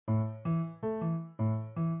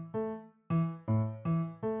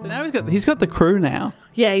Now he's got the crew now.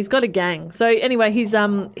 Yeah, he's got a gang. So anyway, he's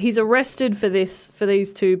arrested for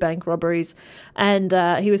these 2 bank robberies, and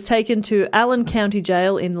he was taken to Allen County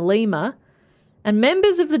Jail in Lima. And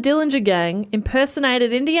members of the Dillinger gang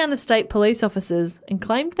impersonated Indiana State police officers and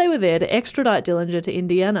claimed they were there to extradite Dillinger to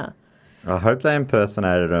Indiana. I hope they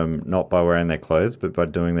impersonated him not by wearing their clothes, but by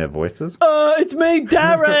doing their voices. It's me,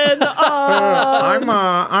 Darren. I'm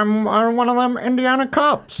one of them Indiana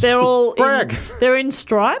cops. They're all Greg. They're in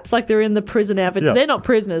stripes, like they're in the prison outfits. Yeah. They're not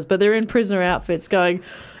prisoners, but they're in prisoner outfits going,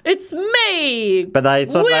 "It's me, But they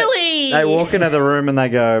Willie." They walk into the room and they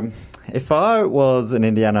go, if I was an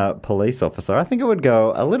Indiana police officer, I think it would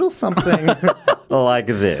go a little something like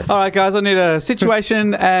this. All right, guys, I need a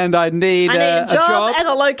situation and I need a job and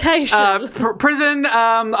a location. Prison,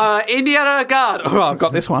 Indiana guard. Oh, I've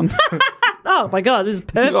got this one. Oh my God, this is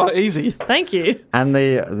perfect. Oh, easy. Thank you. And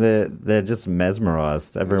they're just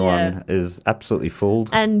mesmerised. Everyone is absolutely fooled.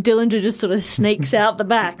 And Dillinger just sort of sneaks out the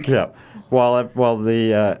back. Yeah. While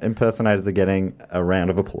the impersonators are getting a round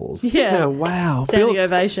of applause. Yeah, wow. Standing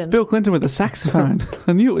ovation. Bill Clinton with a saxophone.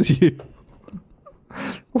 I knew it was you.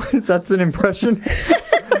 That's an impression.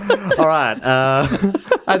 All right.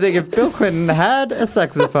 I think if Bill Clinton had a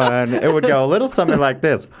saxophone, it would go a little something like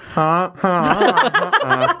this. No,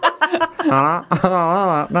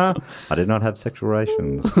 I did not have sexual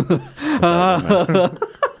relations.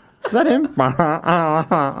 Is that him?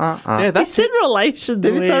 Yeah, that's he said relations.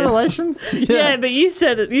 Did he say relations? Yeah, but you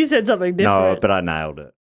said it. You said something different. No, but I nailed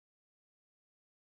it.